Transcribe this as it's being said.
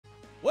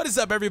What is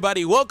up,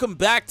 everybody? Welcome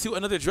back to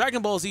another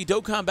Dragon Ball Z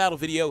Dokkan battle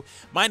video.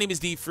 My name is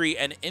DFree,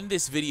 and in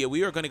this video,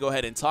 we are going to go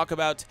ahead and talk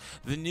about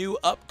the new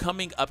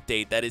upcoming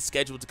update that is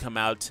scheduled to come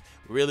out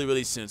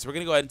really soon. So we're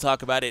going to go ahead and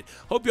talk about it.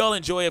 Hope you all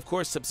enjoy. Of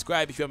course,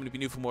 subscribe if you happen to be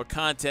new for more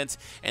content.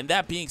 And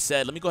that being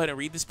said, let me go ahead and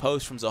read this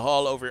post from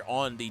Zahal over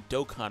on the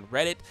Dokkan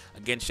Reddit.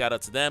 Again, shout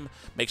out to them.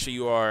 Make sure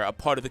you are a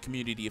part of the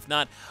community if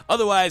not.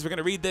 Otherwise, we're going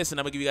to read this, and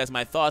I'm going to give you guys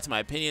my thoughts, my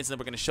opinions, and then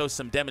we're going to show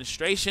some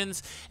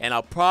demonstrations, and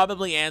I'll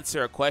probably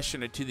answer a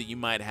question or two that you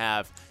might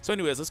have. So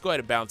anyways, let's go ahead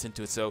and bounce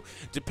into it. So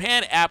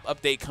Japan app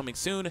update coming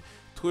soon.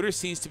 Twitter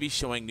seems to be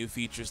showing new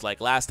features like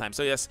last time.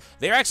 So yes,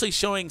 they're actually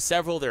showing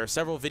several. There are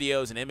several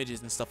videos and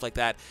images and stuff like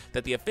that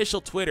the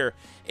official Twitter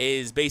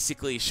is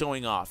basically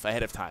showing off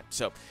ahead of time.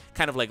 So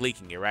kind of like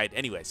leaking it, right?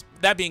 Anyways,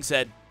 that being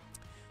said,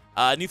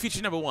 new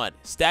feature number 1,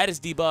 status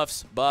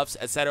debuffs, buffs,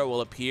 etc.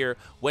 will appear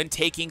when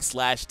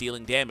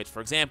taking/dealing damage.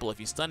 For example, if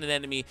you stun an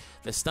enemy,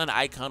 the stun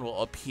icon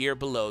will appear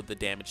below the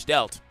damage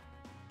dealt.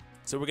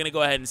 So we're going to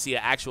go ahead and see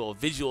an actual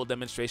visual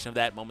demonstration of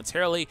that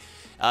momentarily.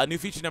 New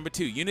feature number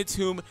 2, units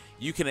whom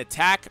you can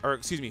attack, or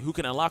excuse me, who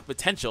can unlock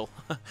potential,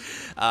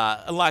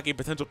 unlock a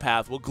potential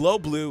path will glow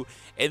blue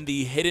in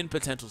the hidden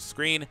potential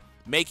screen,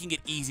 making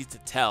it easy to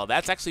tell.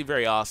 That's actually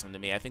very awesome to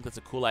me. I think that's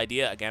a cool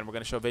idea. Again, we're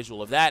going to show a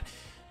visual of that.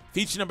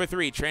 Feature number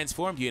 3,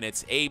 transformed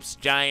units, apes,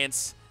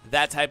 giants,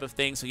 that type of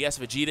thing. So yes,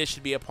 Vegeta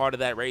should be a part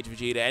of that. Rage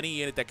Vegeta, any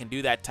unit that can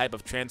do that type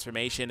of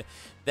transformation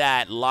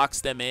that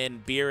locks them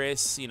in.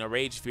 Beerus, you know,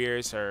 Rage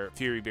Beerus or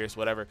Fury Beerus,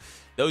 whatever.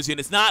 Those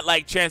units, not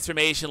like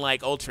transformation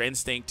like Ultra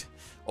Instinct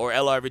or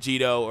LR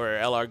Vegito or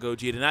LR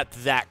Gogeta, not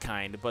that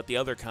kind, but the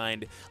other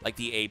kind like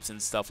the apes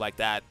and stuff like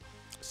that.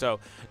 So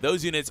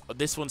those units,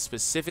 this one's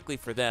specifically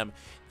for them.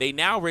 They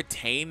now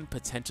retain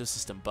potential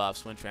system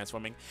buffs when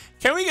transforming.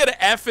 Can we get an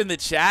F in the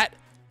chat?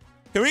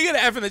 Can we get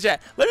an F in the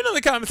chat? Let me know in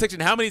the comment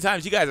section how many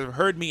times you guys have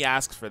heard me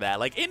ask for that,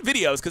 like in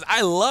videos, because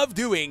I love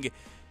doing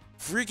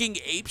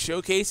freaking ape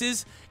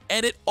showcases,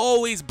 and it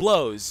always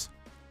blows.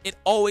 It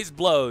always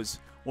blows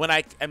when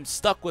I am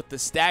stuck with the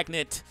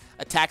stagnant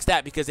attack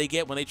stat, because they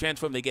get, when they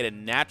transform, they get a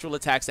natural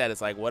attack stat. It's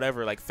like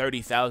whatever, like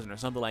 30,000 or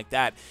something like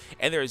that,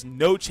 and there is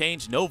no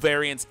change, no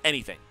variance,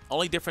 anything.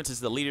 Only difference is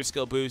the leader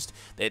skill boost.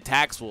 The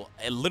attacks will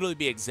literally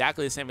be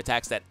exactly the same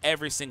attack stat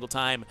every single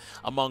time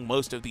among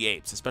most of the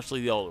apes, especially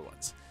the older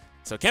ones.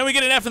 So can we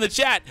get an F in the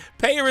chat?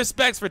 Pay your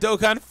respects for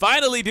Dokkan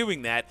finally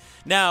doing that.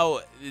 Now,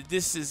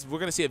 we're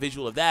going to see a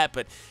visual of that,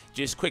 but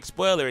just quick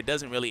spoiler, it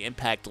doesn't really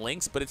impact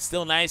links, but it's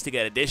still nice to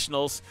get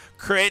additionals,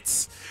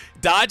 crits,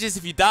 dodges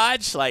if you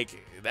dodge.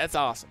 Like, that's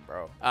awesome,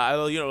 bro.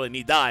 You don't really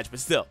need dodge, but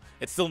still,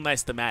 it's still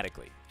nice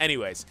thematically.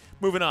 Anyways,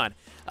 moving on.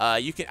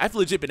 I've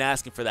legit been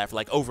asking for that for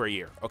like over a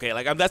year. Okay,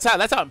 like that's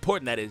how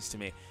important that is to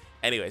me.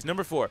 Anyways,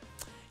 number 4,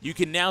 you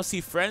can now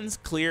see friends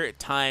clear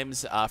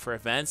times for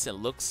events. It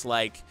looks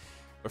like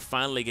we're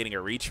finally getting a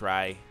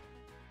retry.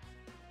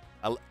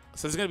 So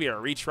there's going to be a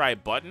retry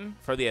button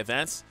for the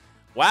events.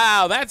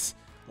 Wow,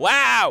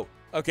 wow.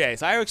 Okay,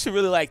 so I actually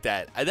really like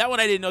that. That one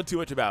I didn't know too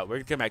much about. We're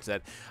going to come back to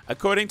that.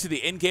 According to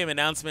the in-game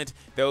announcement,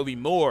 there will be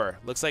more.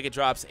 Looks like it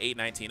drops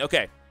 8/19.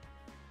 Okay.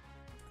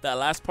 That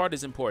last part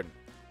is important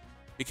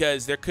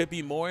because there could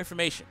be more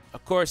information.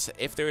 Of course,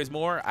 if there is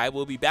more, I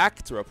will be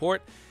back to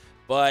report.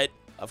 But,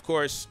 of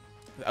course,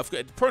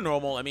 per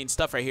normal, I mean,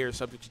 stuff right here is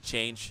subject to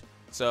change.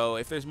 So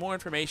if there's more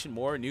information,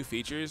 more new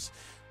features,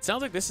 it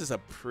sounds like this is a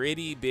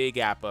pretty big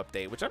app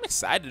update, which I'm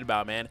excited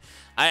about, man.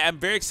 I'm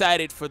very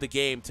excited for the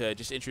game to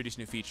just introduce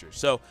new features.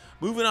 So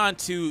moving on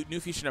to new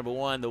feature number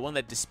 1, the one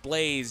that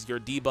displays your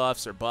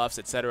debuffs or buffs,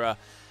 etc.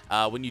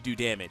 When you do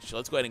damage. So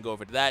let's go ahead and go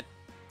over to that.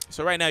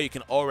 So right now you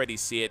can already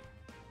see it.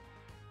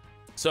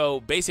 So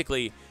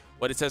basically,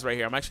 what it says right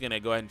here, I'm actually going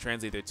to go ahead and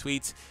translate their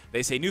tweets.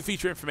 They say, new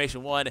feature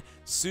information 1,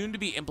 soon to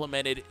be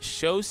implemented,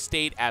 show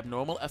state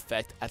abnormal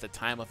effect at the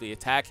time of the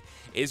attack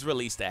is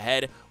released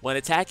ahead. When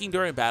attacking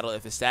during battle,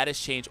 if a status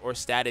change or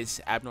status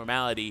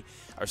abnormality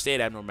or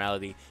state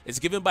abnormality is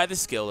given by the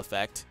skill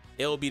effect,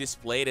 it will be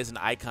displayed as an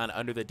icon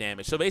under the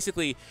damage. So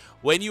basically,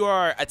 when you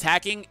are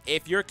attacking,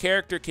 if your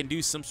character can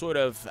do some sort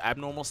of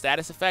abnormal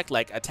status effect,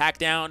 like attack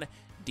down,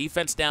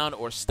 defense down,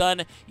 or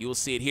stun, you will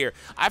see it here.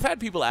 I've had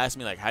people ask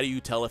me, like, how do you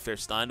tell if they're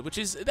stunned? Which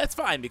is, that's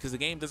fine, because the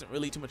game doesn't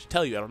really too much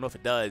tell you. I don't know if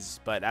it does,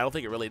 but I don't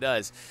think it really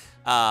does.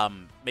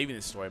 Maybe in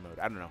the story mode,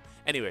 I don't know.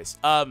 Anyways,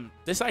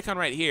 this icon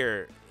right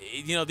here,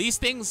 you know, these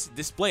things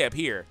display up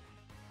here,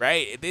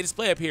 right? They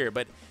display up here,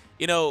 but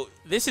you know,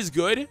 this is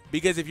good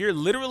because if you're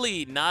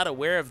literally not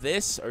aware of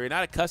this, or you're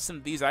not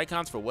accustomed to these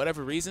icons for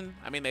whatever reason,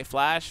 I mean, they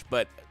flash,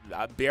 but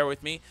bear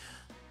with me.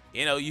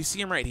 You know, you see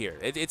them right here.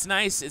 It's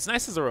nice. It's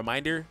nice as a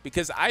reminder,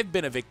 because I've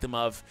been a victim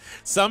of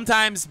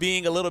sometimes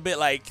being a little bit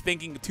like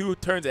thinking 2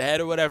 turns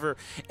ahead or whatever,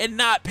 and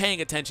not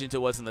paying attention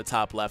to what's in the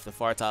top left, the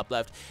far top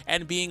left,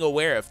 and being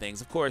aware of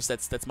things. Of course,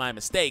 that's my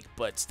mistake,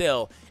 but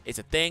still, it's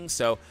a thing.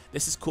 So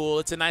this is cool.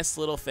 It's a nice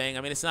little thing.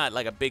 I mean, it's not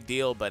like a big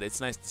deal, but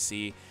it's nice to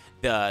see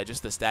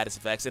just the status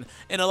effects. And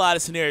in a lot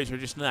of scenarios, we're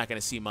just not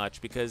going to see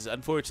much, because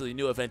unfortunately,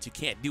 new events, you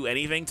can't do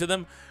anything to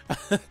them.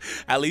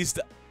 At least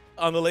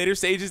on the later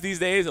stages these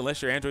days,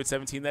 unless you're Android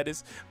 17, that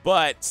is.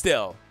 But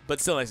still, but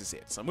still nice to see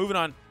it. So moving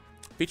on,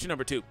 feature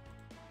number 2.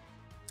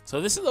 So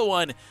this is the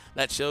one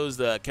that shows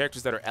the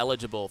characters that are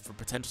eligible for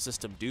potential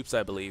system dupes,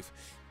 I believe.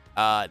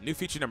 New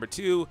feature number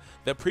 2,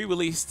 the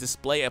pre-release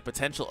display of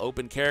potential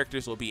open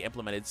characters will be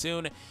implemented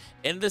soon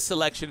in the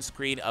selection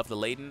screen of the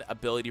latent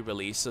ability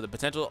release. So the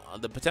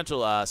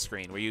potential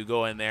screen where you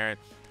go in there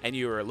and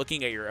you are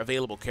looking at your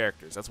available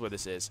characters. That's where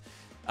this is.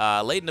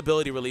 Latent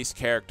ability release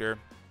character.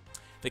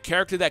 The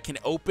character that can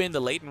open the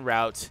latent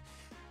route,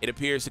 it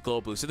appears to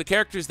glow blue. So the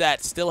characters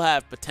that still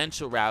have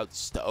potential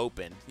routes to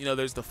open. You know,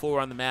 there's the 4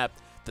 on the map,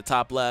 the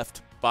top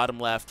left, bottom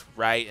left,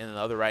 right, and the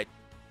other right.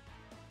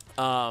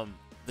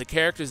 The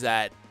characters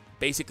that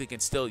basically can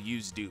still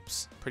use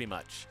dupes, pretty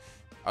much,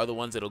 are the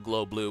ones that'll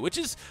glow blue, which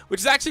is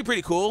actually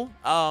pretty cool.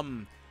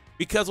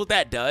 Because what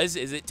that does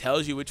is it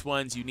tells you which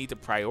ones you need to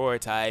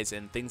prioritize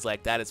and things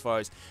like that as far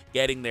as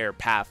getting their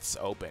paths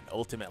open,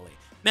 ultimately.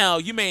 Now,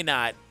 you may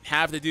not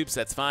have the dupes,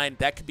 that's fine.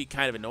 That could be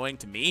kind of annoying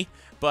to me,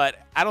 but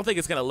I don't think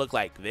it's going to look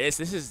like this.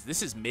 This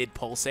is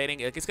mid-pulsating.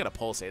 Like, it's going to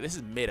pulsate. This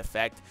is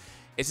mid-effect.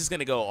 It's just going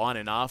to go on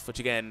and off, which,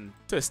 again,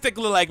 to a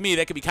stickler like me,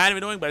 that could be kind of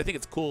annoying, but I think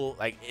it's cool,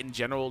 like, in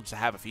general, to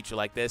have a feature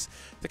like this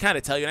to kind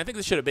of tell you. And I think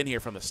this should have been here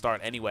from the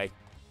start anyway.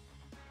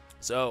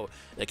 So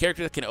the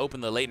character that can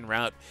open the latent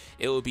route,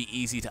 it will be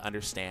easy to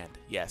understand.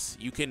 Yes,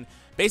 you can.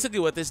 Basically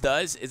what this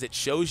does is it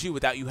shows you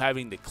without you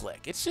having to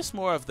click. It's just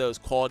more of those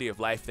quality of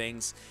life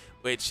things,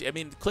 which, I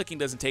mean, clicking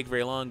doesn't take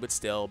very long, but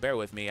still, bear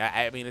with me.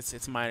 I mean, it's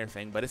a minor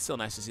thing, but it's still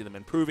nice to see them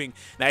improving.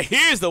 Now,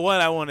 here's the one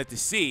I wanted to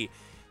see.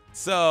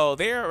 So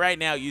they're right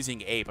now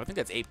using Ape. I think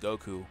that's Ape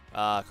Goku.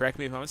 Correct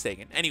me if I'm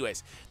mistaken.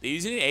 Anyways, they're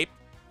using the Ape,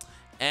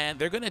 and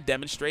they're going to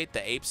demonstrate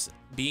the Apes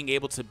being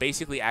able to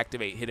basically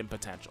activate hidden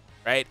potential,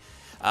 right?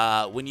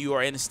 When you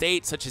are in a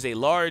state such as a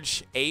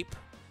large ape,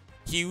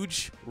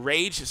 huge,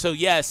 rage. So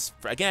yes,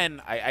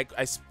 again,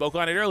 I spoke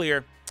on it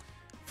earlier.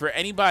 For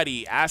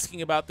anybody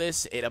asking about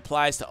this, it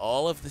applies to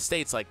all of the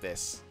states like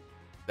this.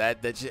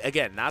 That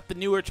again, not the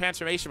newer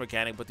transformation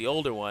mechanic, but the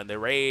older one, the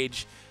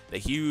rage, the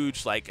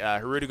huge, like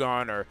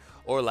Hirudegarn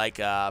or like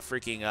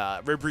freaking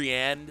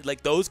Ribrianne,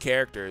 like those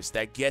characters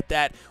that get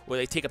that where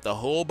they take up the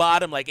whole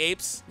bottom like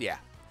apes. Yeah.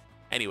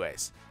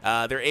 Anyways,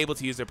 they're able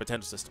to use their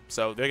potential system.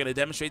 So they're going to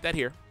demonstrate that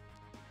here.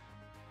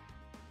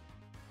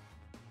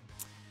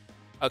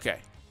 Okay,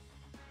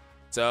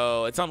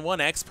 so it's on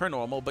 1x per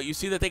normal, but you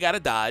see that they got a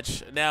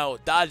dodge. Now,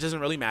 dodge doesn't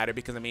really matter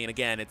because, I mean,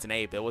 again, it's an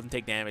ape. It wouldn't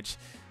take damage.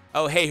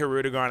 Oh, hey,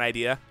 Hirudegarn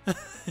idea.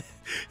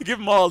 Give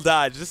them all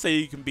dodge just so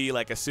you can be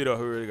like a pseudo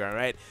Hirudegarn,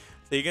 right?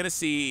 So you're going to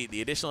see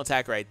the additional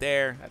attack right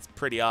there. That's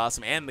pretty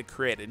awesome. And the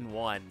crit in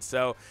one.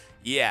 So,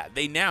 yeah,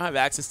 they now have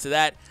access to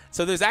that.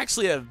 So there's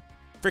actually a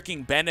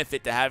freaking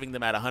benefit to having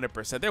them at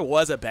 100%. There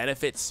was a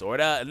benefit,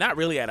 sorta. Not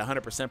really at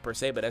 100% per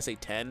se, but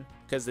SA10.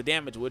 Because the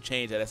damage would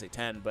change at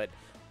SA10, but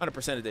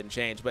 100% it didn't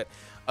change, but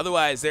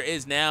otherwise there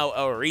is now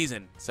a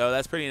reason. So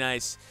that's pretty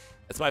nice.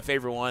 That's my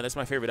favorite one. That's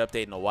my favorite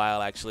update in a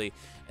while, actually.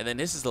 And then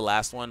this is the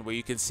last one where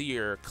you can see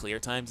your clear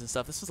times and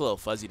stuff. This was a little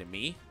fuzzy to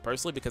me,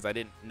 personally, because I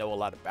didn't know a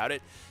lot about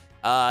it.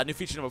 New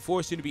feature number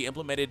 4 soon to be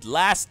implemented.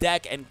 Last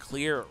deck and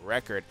clear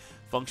record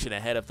function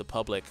ahead of the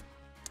public.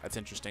 That's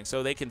interesting.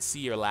 So they can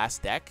see your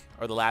last deck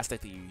or the last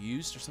deck that you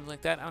used or something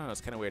like that. I don't know. It's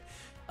kind of weird.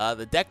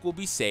 The deck will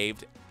be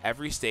saved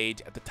every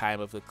stage at the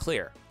time of the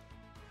clear.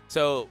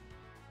 So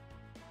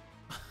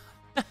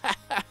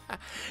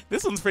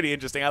this one's pretty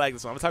interesting. I like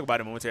this one. I'm gonna talk about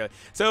it momentarily.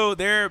 So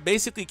they're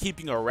basically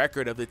keeping a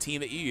record of the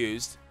team that you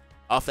used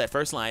off that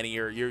first line, and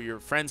your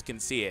friends can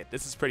see it.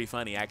 This is pretty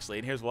funny, actually,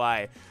 and here's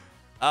why.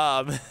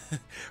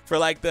 For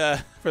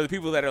the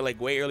people that are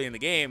like way early in the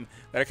game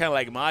that are kind of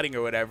like modding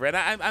or whatever, and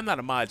I'm not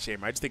a mod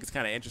shamer. I just think it's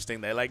kind of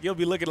interesting that like you'll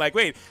be looking like,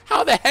 wait,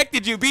 how the heck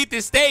did you beat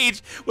this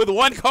stage with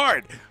one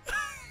card?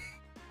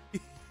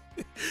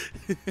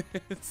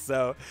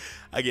 So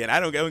again, I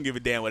don't give a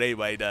damn what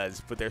anybody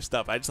does with their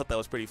stuff. I just thought that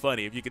was pretty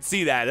funny. If you could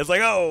see that, it's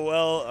like, oh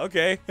well,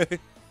 okay.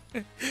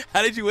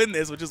 How did you win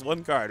this with just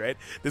one card, right?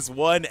 This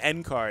one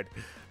end card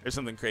or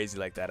something crazy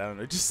like that. I don't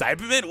know. Just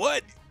Cyberman,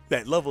 what?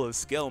 That level of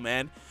skill,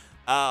 man.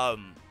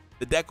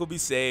 The deck will be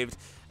saved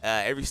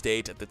every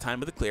stage at the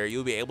time of the clear.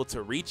 You'll be able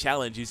to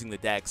re-challenge using the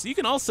deck. So you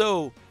can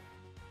also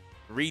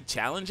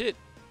re-challenge it.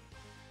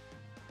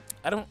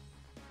 I don't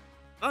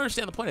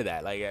understand the point of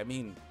that. Like, I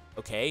mean,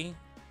 okay.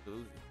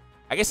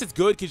 I guess it's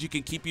good because you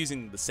can keep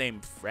using the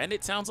same friend,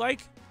 it sounds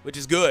like, which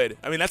is good.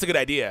 I mean, that's a good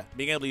idea,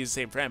 being able to use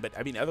the same friend. But,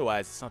 I mean,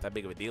 otherwise, it's not that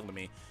big of a deal to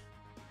me.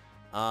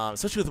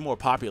 Especially with the more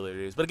popular it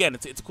is. But, again,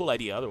 it's a cool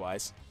idea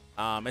otherwise.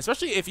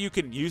 Especially if you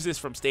can use this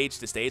from stage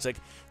to stage. Like,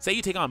 say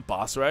you take on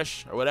Boss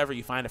Rush or whatever,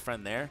 you find a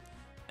friend there,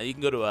 and you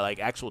can go to a like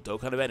actual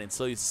Dokkan event and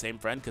still use the same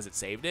friend because it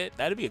saved it.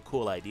 That'd be a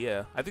cool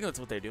idea. I think that's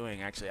what they're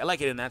doing, actually. I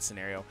like it in that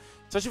scenario.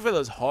 Especially for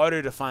those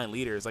harder to find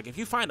leaders. Like, if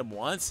you find them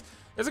once,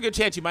 there's a good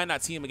chance you might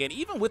not see them again.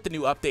 Even with the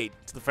new update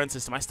to the friend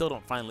system, I still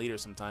don't find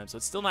leaders sometimes, so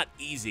it's still not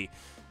easy.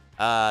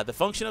 The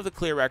function of the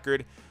clear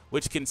record,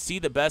 which can see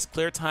the best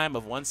clear time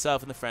of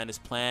oneself and the friend, is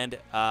planned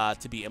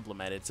to be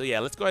implemented. So, yeah,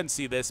 let's go ahead and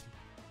see this.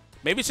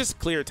 Maybe it's just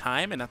clear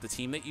time and not the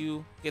team that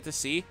you get to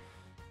see.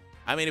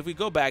 I mean, if we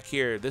go back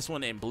here, this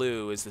one in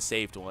blue is the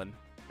saved one,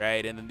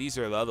 right? And then these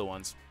are the other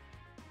ones.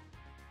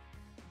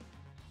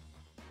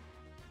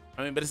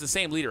 I mean, but it's the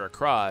same leader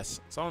across,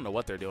 so I don't know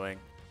what they're doing.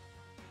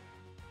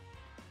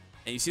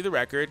 And you see the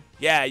record.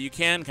 Yeah, you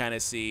can kind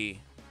of see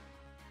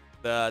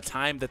the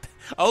time that...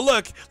 Oh,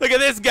 look at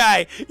this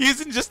guy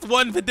using just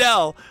one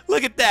Videl.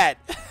 Look at that.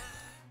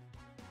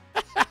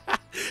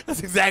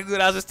 That's exactly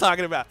what I was just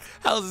talking about.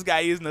 How is this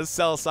guy using a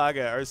Cell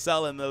Saga or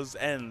Cell in those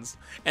ends?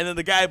 And then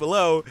the guy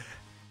below,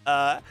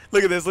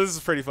 look at this. This is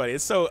pretty funny.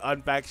 It's so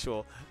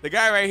unfactual. The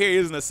guy right here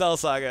using a Cell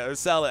Saga or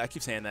Cell, I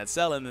keep saying that,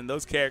 Cell, and then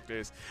those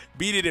characters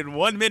beat it in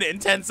 1 minute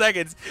and 10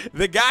 seconds.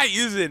 The guy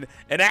using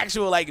an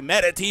actual like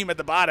meta team at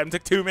the bottom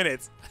took 2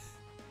 minutes.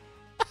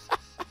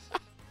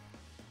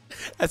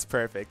 That's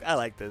perfect. I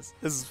like this.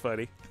 This is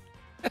funny.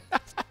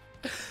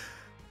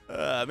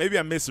 Maybe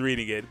I'm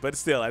misreading it, but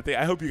still, I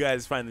hope you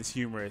guys find this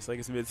humorous. Like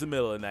it's the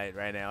middle of the night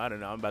right now. I don't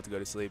know. I'm about to go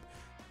to sleep.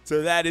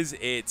 So that is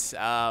it.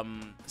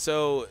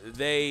 So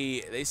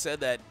they said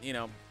that, you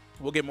know,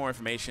 we'll get more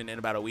information in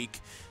about a week.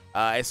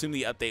 I assume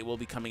the update will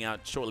be coming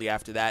out shortly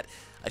after that.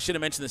 I should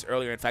have mentioned this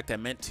earlier. In fact, I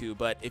meant to.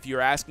 But if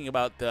you're asking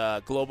about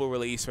the global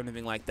release or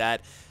anything like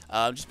that,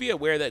 just be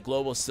aware that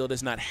global still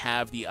does not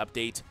have the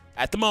update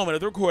at the moment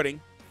of the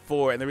recording.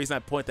 And the reason I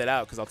point that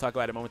out, because I'll talk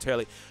about it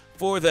momentarily,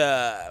 for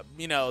the,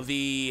 you know,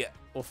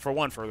 well, for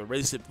the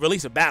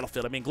release of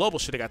Battlefield. I mean, global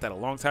should have got that a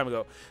long time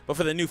ago. But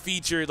for the new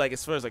feature, like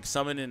as far as like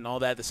summon and all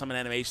that, the summon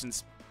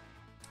animations.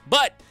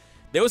 But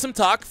there was some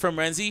talk from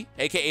Renzi,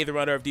 aka the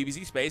runner of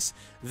DBZ Space,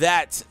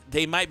 that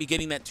they might be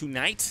getting that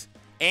tonight,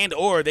 and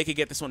or they could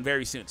get this one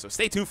very soon. So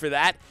stay tuned for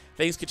that.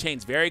 Things could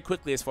change very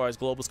quickly as far as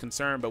global is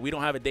concerned, but we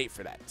don't have a date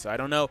for that. So I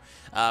don't know,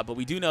 but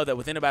we do know that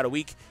within about a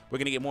week, we're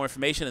going to get more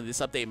information, and this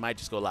update might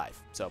just go live.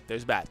 So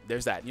there's that.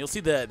 And you'll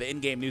see the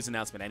in-game news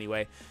announcement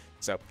anyway.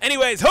 So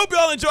anyways, hope you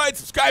all enjoyed.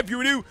 Subscribe if you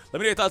were new. Let me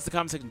know your thoughts in the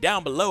comment section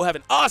down below. Have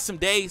an awesome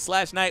day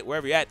 / night,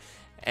 wherever you're at,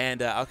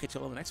 and I'll catch you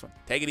all in the next one.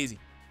 Take it easy.